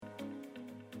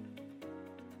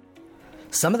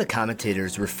Some of the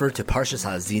commentators refer to Parshas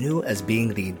Haazinu as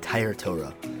being the entire Torah.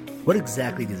 What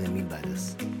exactly do they mean by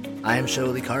this? I am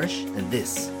Shaoli Karsh, and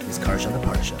this is Karsh on the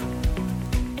Parsha.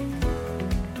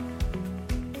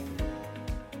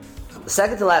 The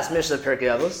second to last Mishnah of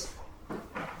Pirkei Avos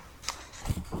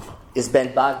is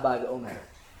Ben Bagbag Omer.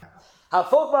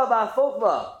 HaFokva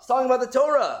v'HaFokva. He's talking about the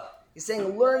Torah. He's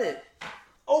saying learn it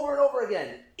over and over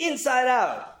again, inside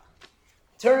out.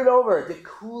 Turn it over. The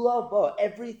Kula Bo.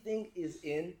 Everything is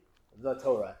in the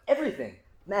Torah. Everything.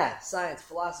 Math, science,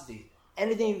 philosophy,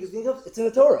 anything you can think of, it's in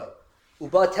the Torah.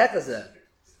 Uba Tekazeh.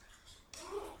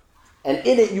 And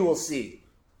in it you will see.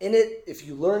 In it, if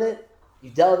you learn it, you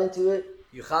delve into it,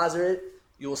 you chazer it,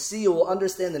 you will see, you will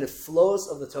understand that it flows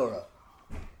of the Torah.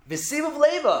 V'sivav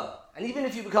leva. And even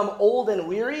if you become old and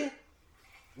weary,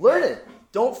 learn it.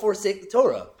 Don't forsake the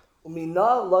Torah.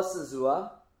 Umina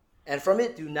lasazua. And from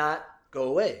it, do not go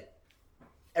away.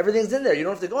 Everything's in there. You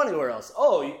don't have to go anywhere else.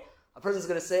 A person's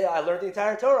going to say, I learned the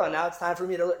entire Torah. Now it's time for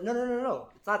me to learn. No.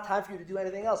 It's not time for you to do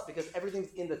anything else because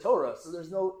everything's in the Torah. So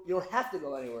you don't have to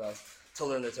go anywhere else to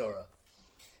learn the Torah.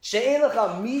 She'en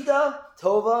lecha mida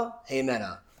tova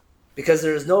heimena. Because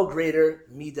there is no greater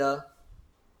mida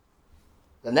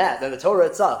than the Torah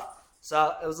itself.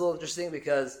 So it was a little interesting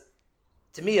because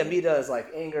to me, a mida is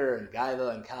like anger and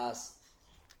gaiva and kas.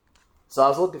 So I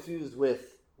was a little confused with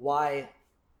why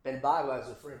Ben Bagwa is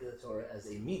referring to the Torah as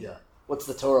a mida. What's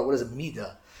the Torah? What is a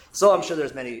mida? So I'm sure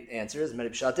there's many answers, many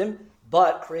pshatim.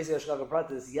 But crazy Ashkaga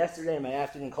Pratis, yesterday in my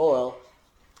afternoon kollel,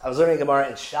 I was learning Gemara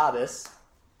in Shabbos.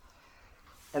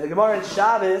 And the Gemara in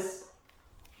Shabbos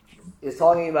is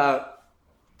talking about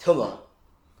Tumah.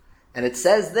 And it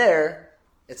says there,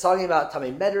 it's talking about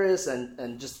Tamei Medris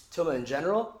and just Tumah in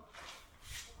general.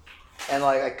 And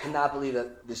I could not believe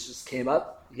that this just came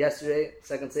up yesterday,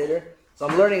 second Seder. So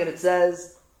I'm learning, and it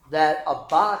says that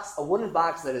a wooden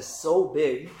box that is so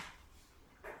big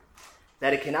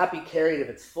that it cannot be carried if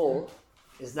it's full,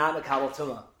 is not Mekabel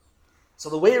Tumah. So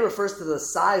the way it refers to the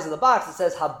size of the box, it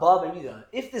says Habab and Midah.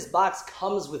 If this box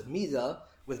comes with Midah,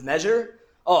 with measure,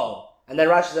 and then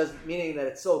Rashi says, meaning that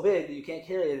it's so big that you can't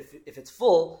carry it if it's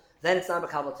full, then it's not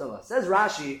Mekabel Tumah. Says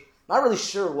Rashi, not really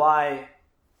sure why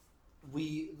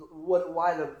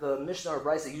the Mishnah or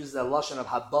Brisa uses that lashon of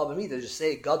Habab and Midah, just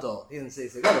say Gadol. He didn't say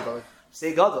Gadol, but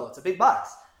say Gadol. It's a big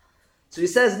box. So he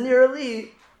says nearly,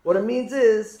 what it means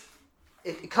is,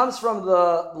 it comes from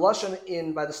the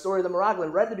lashon by the story of the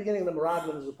Meraglim. Right at the beginning of the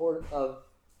Meraglim is a report of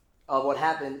what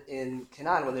happened in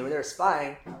Canaan when they were there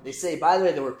spying. They say, by the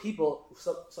way, there were people.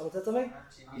 Someone said something?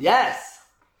 Yes.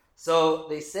 So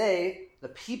they say the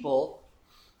people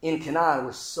in Canaan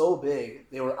were so big,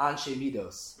 they were Anshe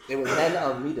Midos. They were men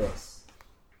of Midos.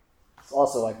 It's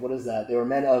also what is that? They were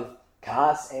men of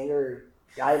Kahas, anger,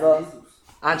 Gaiva.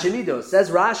 Anshe Midos.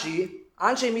 Says Rashi,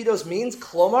 Anshe Midos means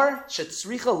Klomar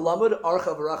Shetzricha Lamud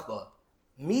Archa Barachba.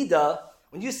 Mida,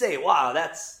 when you say, wow,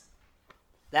 that's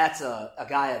a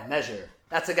guy of measure.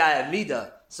 That's a guy of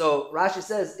Mida. So Rashi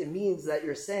says it means that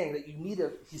you're saying that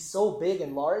he's so big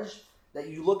and large that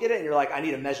you look at it and you're like, I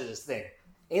need to measure this thing.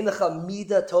 Ein lecha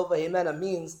mida tova himena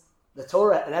means the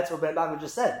Torah, and that's what Ben Bagman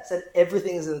just said. It said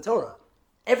everything is in the Torah.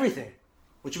 Everything.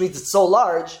 Which means it's so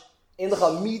large, ein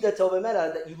lecha mida tova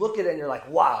himena, that you look at it and you're like,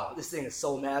 wow, this thing is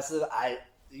so massive,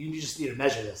 you just need to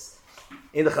measure this.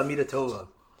 Ein lecha mida tova.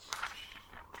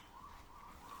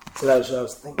 So that was what I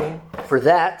was thinking. For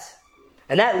that,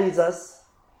 and that leads us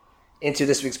into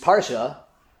this week's Parsha,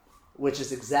 which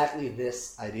is exactly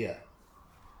this idea.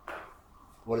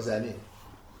 What does that mean?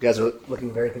 You guys are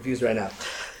looking very confused right now.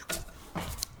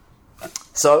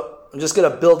 So I'm just going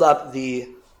to build up the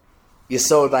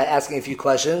Yesod by asking a few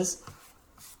questions.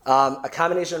 A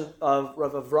combination of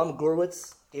Rav Avram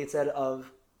Gurwitz, Gateshead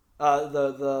of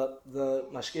the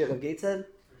Mashkiach of Gateshead,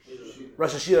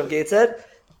 Rosh Hashiva of Gateshead,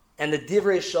 and the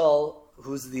Divrei Shol,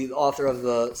 who's the author of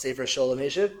the Sefer Sholem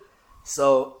Heshiv.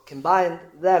 So combine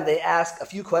them, they ask a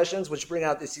few questions which bring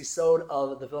out this Yesod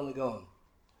of the Vilna Gaon.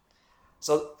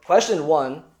 So question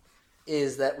one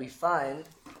is that we find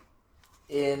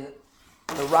in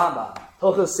the Rambam,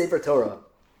 Hilchos Sefer Torah,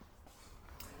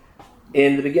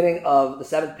 in the beginning of the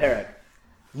 7th parak,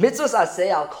 Mitzvos aseh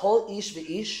al kol ish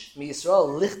v'ish mi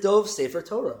Yisrael lichtov Sefer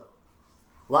Torah.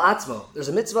 La'atzmo. There's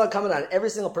a mitzvah coming on every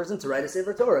single person to write a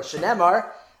Sefer Torah.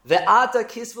 Shenemar, ve'ata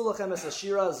kisvu lachem es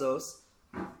hashira azos,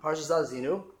 Parshas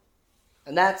Haazinu.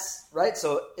 And that's, right?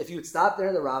 So if you would stop there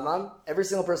in the Rambam, every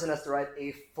single person has to write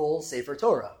a full Sefer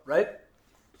Torah, right?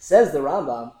 Says the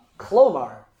Rambam,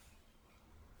 Klomar,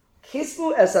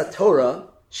 Kisvu es ha-Torah,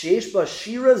 sheyesh ba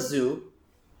shira zu,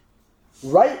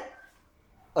 write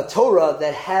a Torah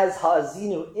that has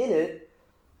Haazinu in it,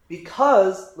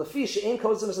 Because Lafi she'ein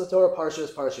kosim the Torah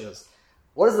parshios.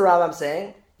 What is the Rambam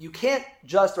saying? You can't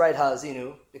just write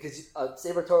Haazinu because a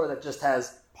Sefer Torah that just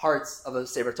has parts of a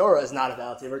Sefer Torah is not a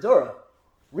valid Sefer Torah.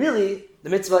 Really, the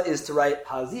mitzvah is to write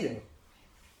Haazinu.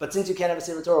 But since you can't have a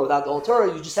Sefer Torah without the whole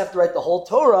Torah, you just have to write the whole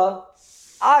Torah,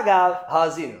 agav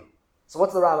Haazinu. So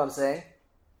what's the Rambam saying?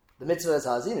 The mitzvah is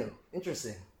Haazinu.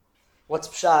 Interesting. What's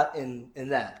pshat in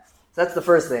that? So that's the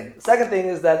first thing. The second thing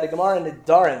is that the Gemara in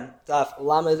Nedarim, Daf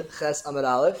Lamed Ches Amud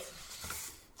Aleph,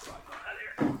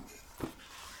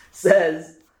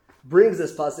 brings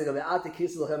this pasuk of Ve'ata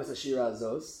kisu lachem es hashira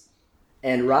azos,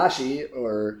 and Rashi,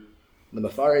 or the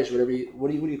Mefarish, what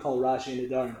do you call Rashi in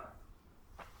Nedarim?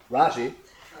 Rashi?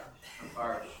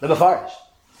 The Mefarish.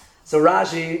 So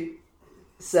Rashi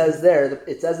says there,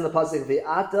 it says in the pasuk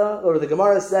Ve'ata, or the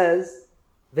Gemara says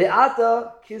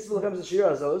Ve'ata kisu lachem es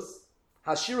hashira azos,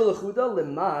 Hashira lechuda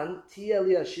leman tia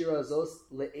li hashira azos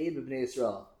le'ed b'bnei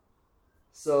Yisrael.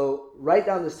 So write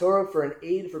down this Torah for an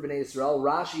aid for Bnei Yisrael.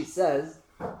 Rashi says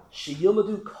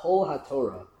sheyilmadu kol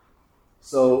haTorah.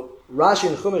 So Rashi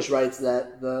in Chumash writes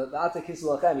that the V'ata kisu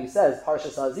lachem, he says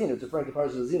Parshas Haazinu, to refer to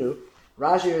Parshas Haazinu.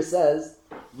 Rashi here says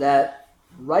that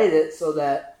write it so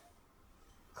that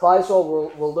Klal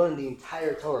Yisrael will learn the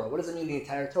entire Torah. What does it mean, the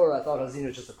entire Torah? I thought Haazinu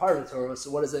is just a part of the Torah.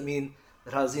 So what does it mean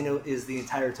that Haazinu is the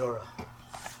entire Torah?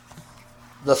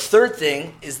 The third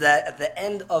thing is that at the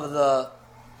end of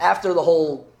after the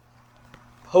whole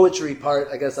poetry part,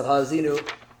 I guess, of Haazinu,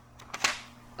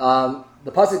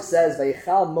 the pasuk says,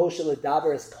 "Vayichal Moshe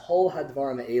ledaber es kol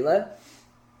hadvarim me'ele,"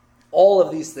 all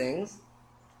of these things,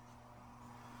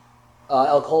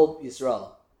 el kol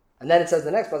Yisrael. And then it says the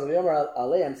next pasuk, "V'yomer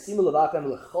aleim simu levachem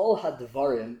lechol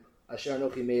hadvarim asher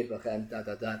anochi meid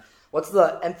b'chem." What's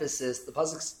the emphasis? The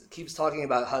pasuk keeps talking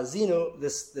about Haazinu,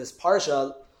 this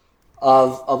parsha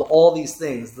of all these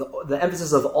things, the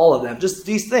emphasis of all of them, just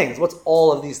these things. What's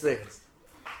all of these things?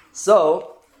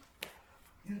 So,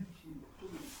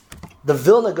 the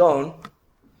Vilna Gaon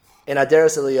in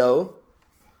Aderes Eliyahu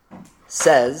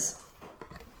says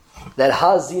that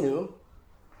Haazinu,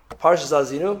 Parshas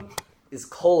Haazinu, is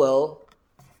Kolel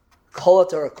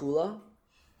Torah Kula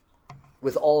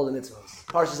with all of the mitzvahs.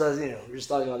 Parshas Haazinu, we were just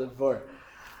talking about it before.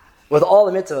 With all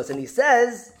the mitzvahs. And he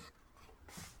says,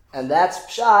 and that's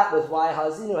pshat with why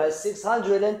Haazinu has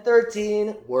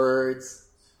 613 words.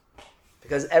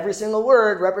 Because every single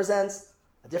word represents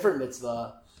a different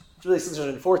mitzvah. It's really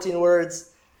 614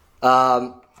 words.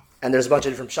 And there's a bunch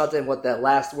of different pshatim, what that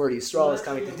last word Yisrael is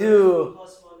coming to do.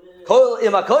 Kol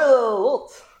ima koil.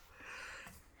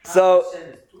 So,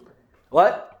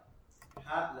 what?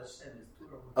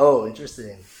 Oh,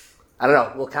 interesting. I don't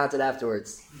know. We'll count it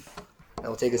afterwards. That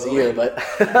will take us a year, but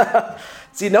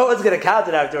see, no one's going to count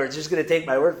it afterwards. You're just going to take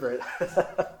my word for it.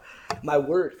 My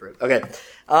word for it. Okay.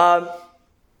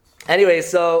 Anyway,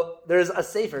 so there's a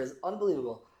sefer. It's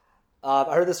unbelievable.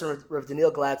 I heard this from Rav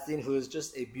Daniel Gladstein, who is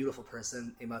just a beautiful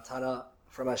person, a matana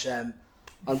from Hashem.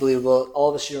 Unbelievable. All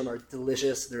of the shirim are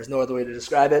delicious. There's no other way to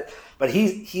describe it. But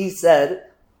he said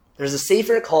there's a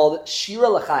sefer called Shira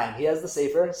L'Chaim. He has the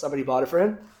sefer. Somebody bought it for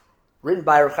him. Written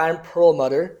by Rav Chaim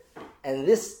Perlmutter. And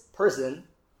this person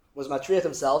was matriach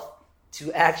himself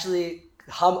to actually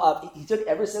hum up. He took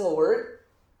every single word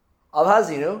of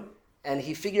Haazinu and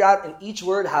he figured out in each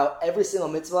word how every single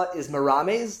mitzvah is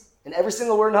merames in every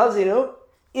single word in Haazinu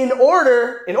in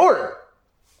order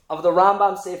of the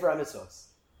Rambam Sefer HaMitzvos.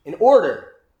 In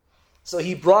order. So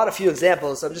he brought a few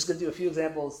examples. So I'm just going to do a few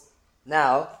examples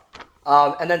now.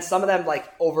 And then some of them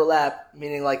overlap,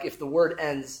 meaning if the word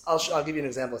ends, I'll give you an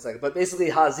example in a second. But basically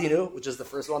Haazinu, which is the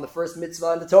first one, the first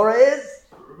mitzvah in the Torah is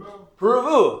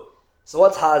Puruvu. So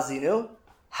what's Haazinu?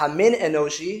 Hamin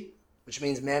Enoshi, which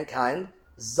means mankind.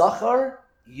 Zachar,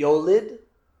 Yolid,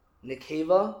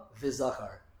 Nekeva,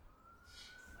 Vizachar.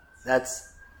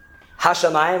 That's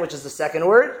Hashamayim, which is the second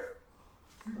word.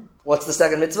 What's the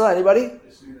second mitzvah? Anybody?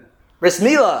 Bris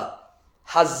Milah.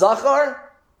 Hazachar,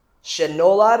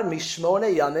 Shenolad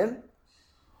Mishmone Yamim.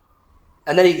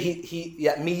 And then he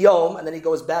Miyom, and then he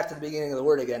goes back to the beginning of the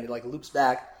word again. He loops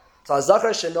back. So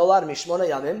Hazachar Shenolad Mishmone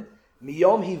Yamim.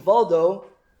 Miyom Hivaldo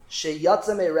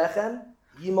Sheyatza Merechem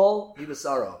Yimol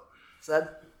Yibasaro. So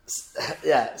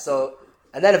that, so,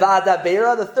 and then Va'ada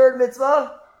Beira, the third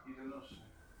mitzvah.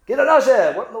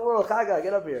 Gidanoshe. What in the world? Chaga,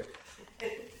 get up here.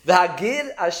 V'hagid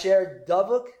Asher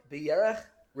Davuk B'yerech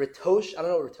Ritosh. I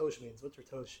don't know what Ritosh means. What's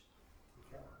Ritosh?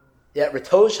 Yeah,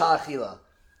 Ritosh Ha'achila.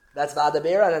 That's Va'ada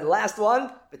Beira. And then the last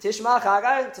one, B'tishma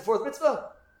Chagai. It's the fourth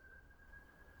mitzvah.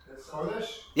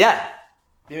 Chodesh? Yeah.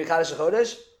 B'mikadosh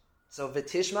Chodesh. So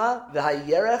V'tishma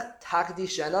V'hayerech Takdi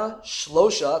Shena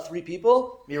Shlosha, 3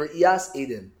 people, Miriyas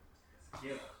Edin.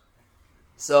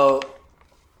 So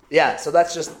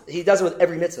that's just, he does it with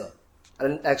every mitzvah. I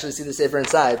didn't actually see the Sefer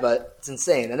inside, but it's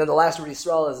insane. And then the last word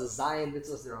Yisrael is a Zion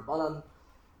mitzvah D'Rabbanan.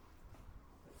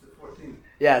 That's the 14th.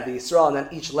 Yeah, the Yisrael, and then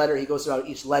each letter, he goes throughout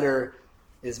each letter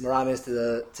is Maramis to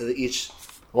the each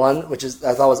one, which is,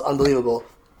 I thought was unbelievable.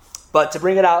 But to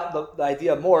bring it out, the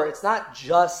idea more, it's not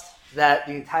just that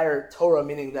the entire Torah,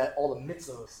 meaning that all the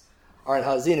mitzvahs are in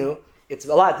Haazinu. It's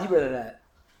a lot deeper than that.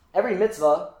 Every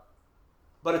mitzvah,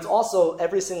 but it's also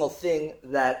every single thing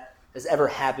that has ever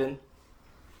happened,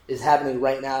 is happening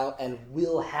right now, and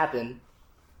will happen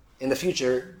in the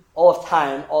future. All of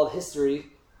time, all of history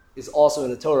is also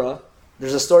in the Torah.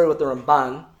 There's a story with the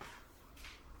Ramban,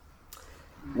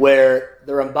 where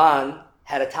the Ramban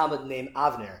had a Talmud named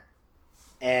Avner.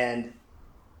 And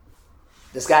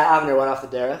this guy Avner went off the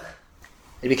derech.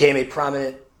 He became a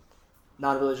prominent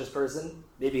non-religious person,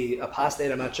 maybe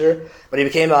apostate, I'm not sure. But he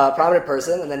became a prominent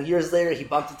person, and then years later he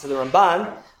bumped into the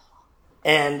Ramban,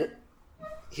 and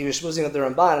he was schmoozing with the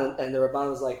Ramban, and the Ramban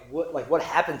was like, what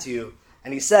happened to you?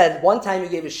 And he said, one time you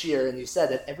gave a shiur, and you said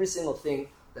that every single thing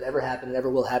that ever happened and ever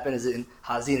will happen is in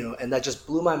Haazinu. And that just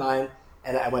blew my mind,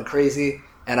 and I went crazy,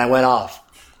 and I went off.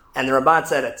 And the Ramban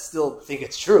said, I still think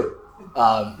it's true.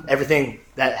 Everything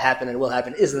that happened and will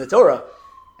happen is in the Torah.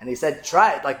 And he said,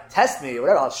 try it, test me or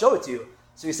whatever, I'll show it to you.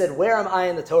 So he said, where am I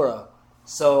in the Torah?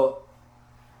 So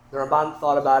the Ramban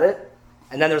thought about it.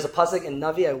 And then there's a pasuk in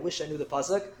Navi. I wish I knew the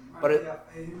pasuk. But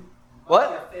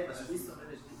what?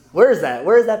 Where is that?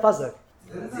 Where is that pasuk?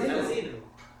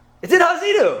 It's in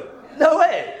Haazinu. No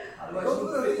way.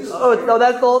 Oh, no,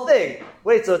 that's the whole thing.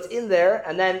 Wait, so it's in there,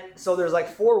 and then, so there's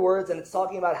 4 words, and it's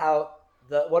talking about how,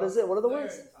 what is it? What are the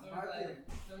words?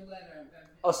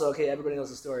 Oh, so, okay, everybody knows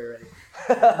the story already.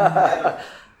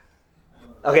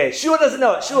 Okay, Shua doesn't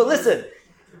know it. Shua, listen.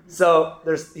 So,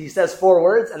 he says 4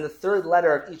 words, and the third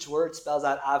letter of each word spells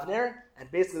out Avner, and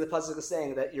basically the pasuk is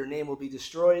saying that your name will be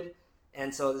destroyed,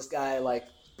 and so this guy,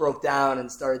 broke down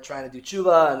and started trying to do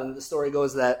tshuva, and then the story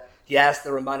goes that he asked the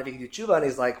Ramban if he could do tshuva, and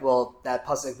he's like, well, that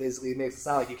pasuk basically makes it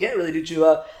sound like you can't really do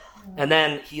tshuva. And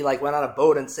then he went on a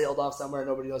boat and sailed off somewhere, and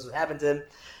nobody knows what happened to him.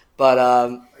 But,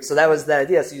 so that was that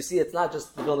idea. So you see, it's not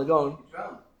just the Vilna Gaon.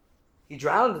 He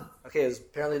drowned? Okay,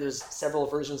 apparently there's several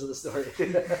versions of the story.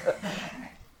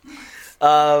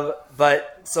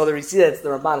 But, so we see that it's the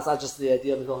Ramban, it's not just the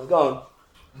idea of the Vilna Gaon.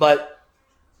 But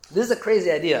this is a crazy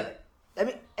idea. I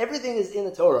mean, everything is in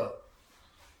the Torah.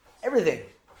 Everything.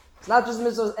 It's not just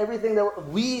mitzvahs, everything that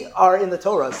we are in the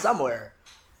Torah somewhere.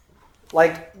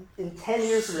 In 10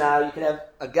 years from now, you can have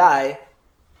a guy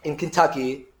in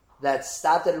Kentucky that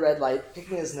stopped at a red light,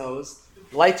 picking his nose,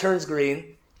 light turns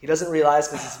green, he doesn't realize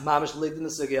because his mamish ligged in the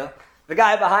sugya. The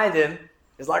guy behind him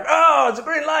is like, oh, it's a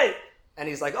green light. And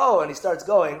he's like, oh, and he starts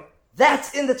going.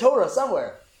 That's in the Torah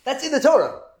somewhere. That's in the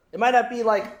Torah. It might not be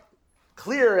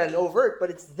clear and overt,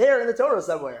 but it's there in the Torah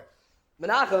somewhere.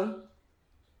 Menachem,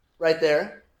 right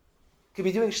there, could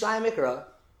be doing Shnai Mikra,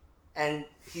 and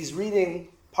he's reading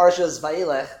Parshas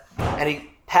Vayelech, and he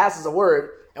passes a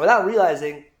word, and without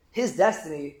realizing, his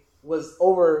destiny was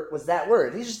that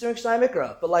word. He's just doing Shnai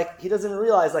Mikra, but he doesn't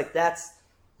realize that's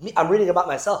me. I'm reading about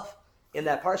myself in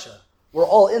that Parsha. We're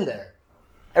all in there.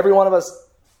 Every one of us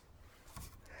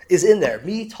is in there.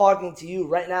 Me talking to you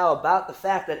right now about the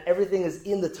fact that everything is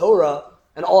in the Torah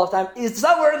and all of time is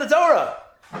somewhere in the Torah.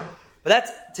 But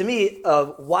that's, to me,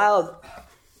 a wild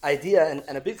idea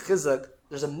and a big chizuk.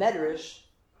 There's a medrash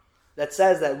that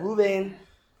says that Reuven,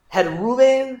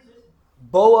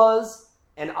 Boaz,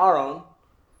 and Aaron,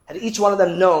 had each one of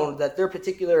them known that their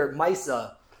particular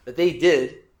maisa that they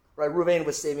did, right? Reuven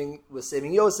was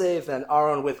saving Yosef, and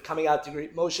Aaron with coming out to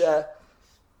greet Moshe,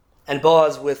 and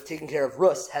Boaz with taking care of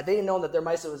Rus. Had they known that their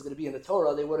maisa was going to be in the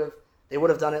Torah, they would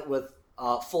have done it with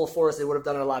full force. They would have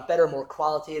done it a lot better, more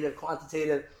qualitative,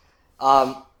 quantitative.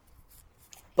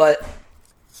 But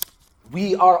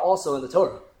we are also in the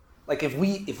Torah.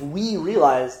 If we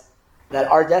realize that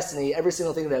our destiny, every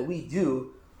single thing that we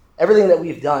do, everything that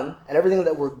we've done, and everything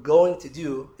that we're going to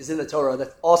do is in the Torah,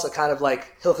 that's also kind of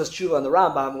like Hilchas Tshuva in the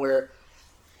Rambam, where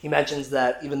he mentions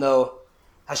that even though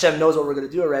Hashem knows what we're going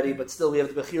to do already, but still we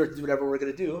have the bechira to do whatever we're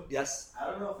going to do. Yes? I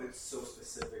don't know if it's so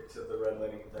specific to the red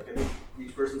lighting. I think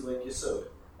each person's yesod.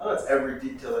 I don't know it's every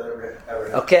detail that ever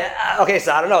happened. Okay,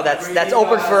 so I don't know. That's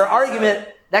open for argument.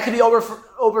 That could be over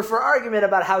for argument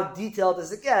about how detailed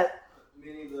does it get.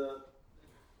 Meaning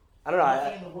I don't know.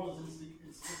 Nothing in the world is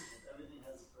inscripted. Everything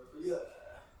has a purpose. Yeah.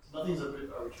 Nothing's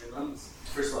arbitrary.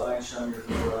 First of all, I ain't showing your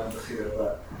Torah and bechira,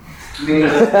 but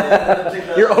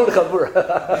your own chavura.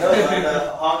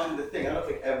 The thing. I don't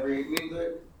think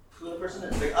who the person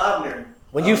is. Avner.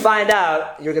 When you find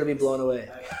out, you're going to be blown away.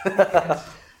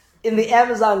 in the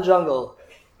Amazon jungle,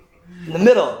 in the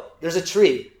middle, there's a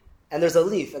tree, and there's a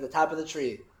leaf at the top of the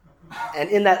tree. And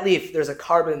in that leaf, there's a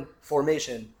carbon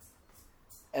formation.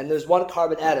 And there's one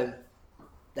carbon atom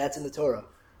that's in the Torah.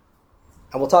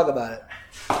 And we'll talk about it.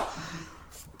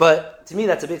 But to me,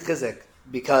 that's a big chizuk,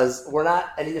 because we're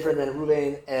not any different than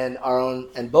Ruvain and Aaron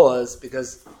and Boaz,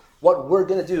 because what we're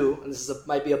going to do, and this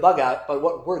might be a bug out, but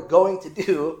what we're going to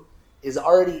do is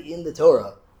already in the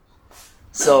Torah.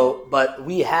 So, but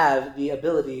we have the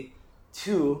ability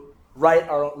to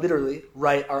literally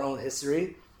write our own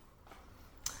history.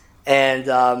 And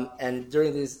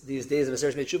during these days of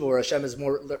Aseret Tshuva, where Hashem is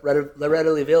more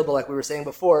readily available, like we were saying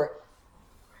before,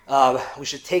 we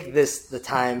should take the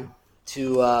time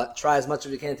to try as much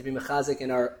as we can to be mechazik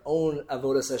in our own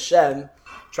avodas Hashem,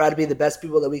 try to be the best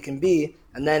people that we can be,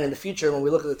 and then in the future, when we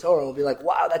look at the Torah, we'll be like,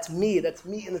 wow, that's me in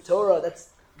the Torah,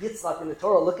 that's Yitzchak in the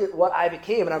Torah, look at what I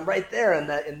became, and I'm right there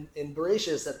in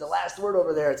Bereshis, at the last word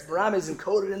over there, it's Baram is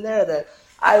encoded in there, that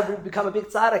I become a big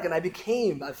tzaddik, and I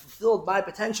fulfilled my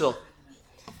potential.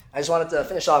 I just wanted to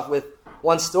finish off with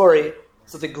one story.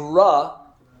 So the Gra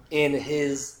in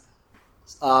his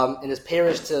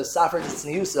parish to Safar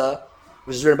Tzniusa,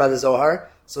 which is written by the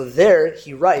Zohar, so there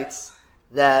he writes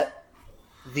that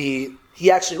he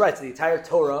actually writes the entire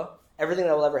Torah, everything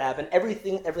that will ever happen,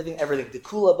 everything, the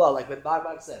Kula Ba, like Ben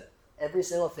Bagbag said, every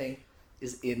single thing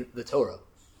is in the Torah.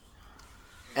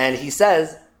 And he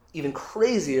says, even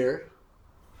crazier,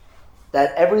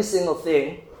 that every single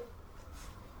thing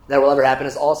that will ever happen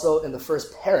is also in the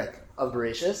first parak of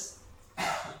Bereshis.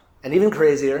 And even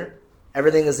crazier,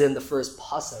 everything is in the first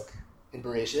pasuk in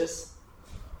Bereshis.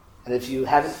 And if you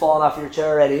haven't fallen off your chair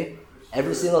already,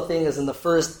 every single thing is in the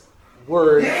first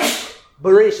word,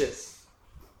 Bereshis.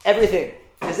 Everything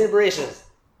is in Bereshis.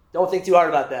 Don't think too hard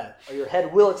about that, or your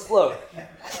head will explode.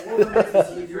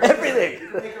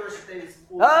 Everything.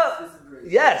 Oh,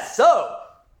 yes. So,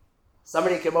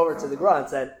 somebody came over to the Gra and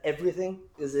said, everything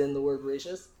is in the word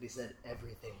Bereshis. He said,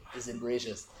 everything is in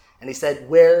Bereshis. And he said,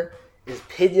 where is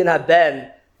Pidyon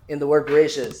HaBen in the word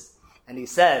Bereshis? And he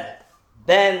said,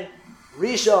 Ben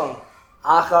Rishon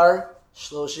Achar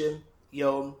Shloshim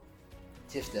Yom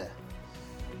Tifteh.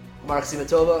 Mark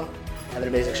Simatova, have an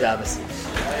amazing Shabbos.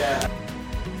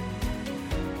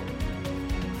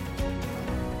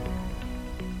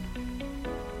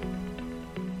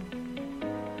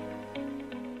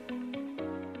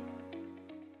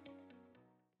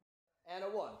 And a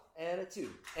 1, and a 2,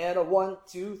 and a 1,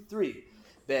 2, 3.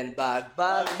 Ben bag,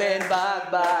 oimer.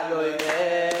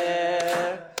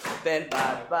 Ben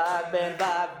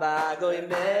bag,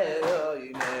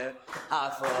 oimer.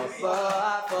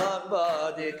 Hafok bo,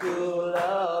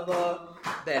 dekula bo.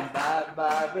 Ben bag.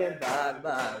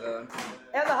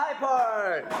 And the high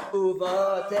part. Uvo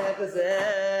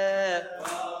tekazeh.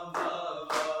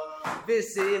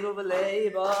 Visiv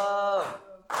uveleva.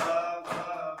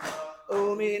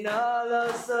 Umina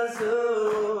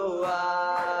sazua.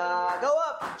 Go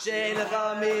up. Sheilach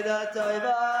amida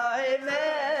toiva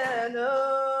imenu.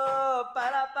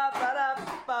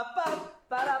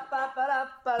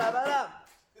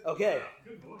 Okay.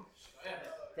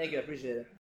 Thank you. I appreciate it.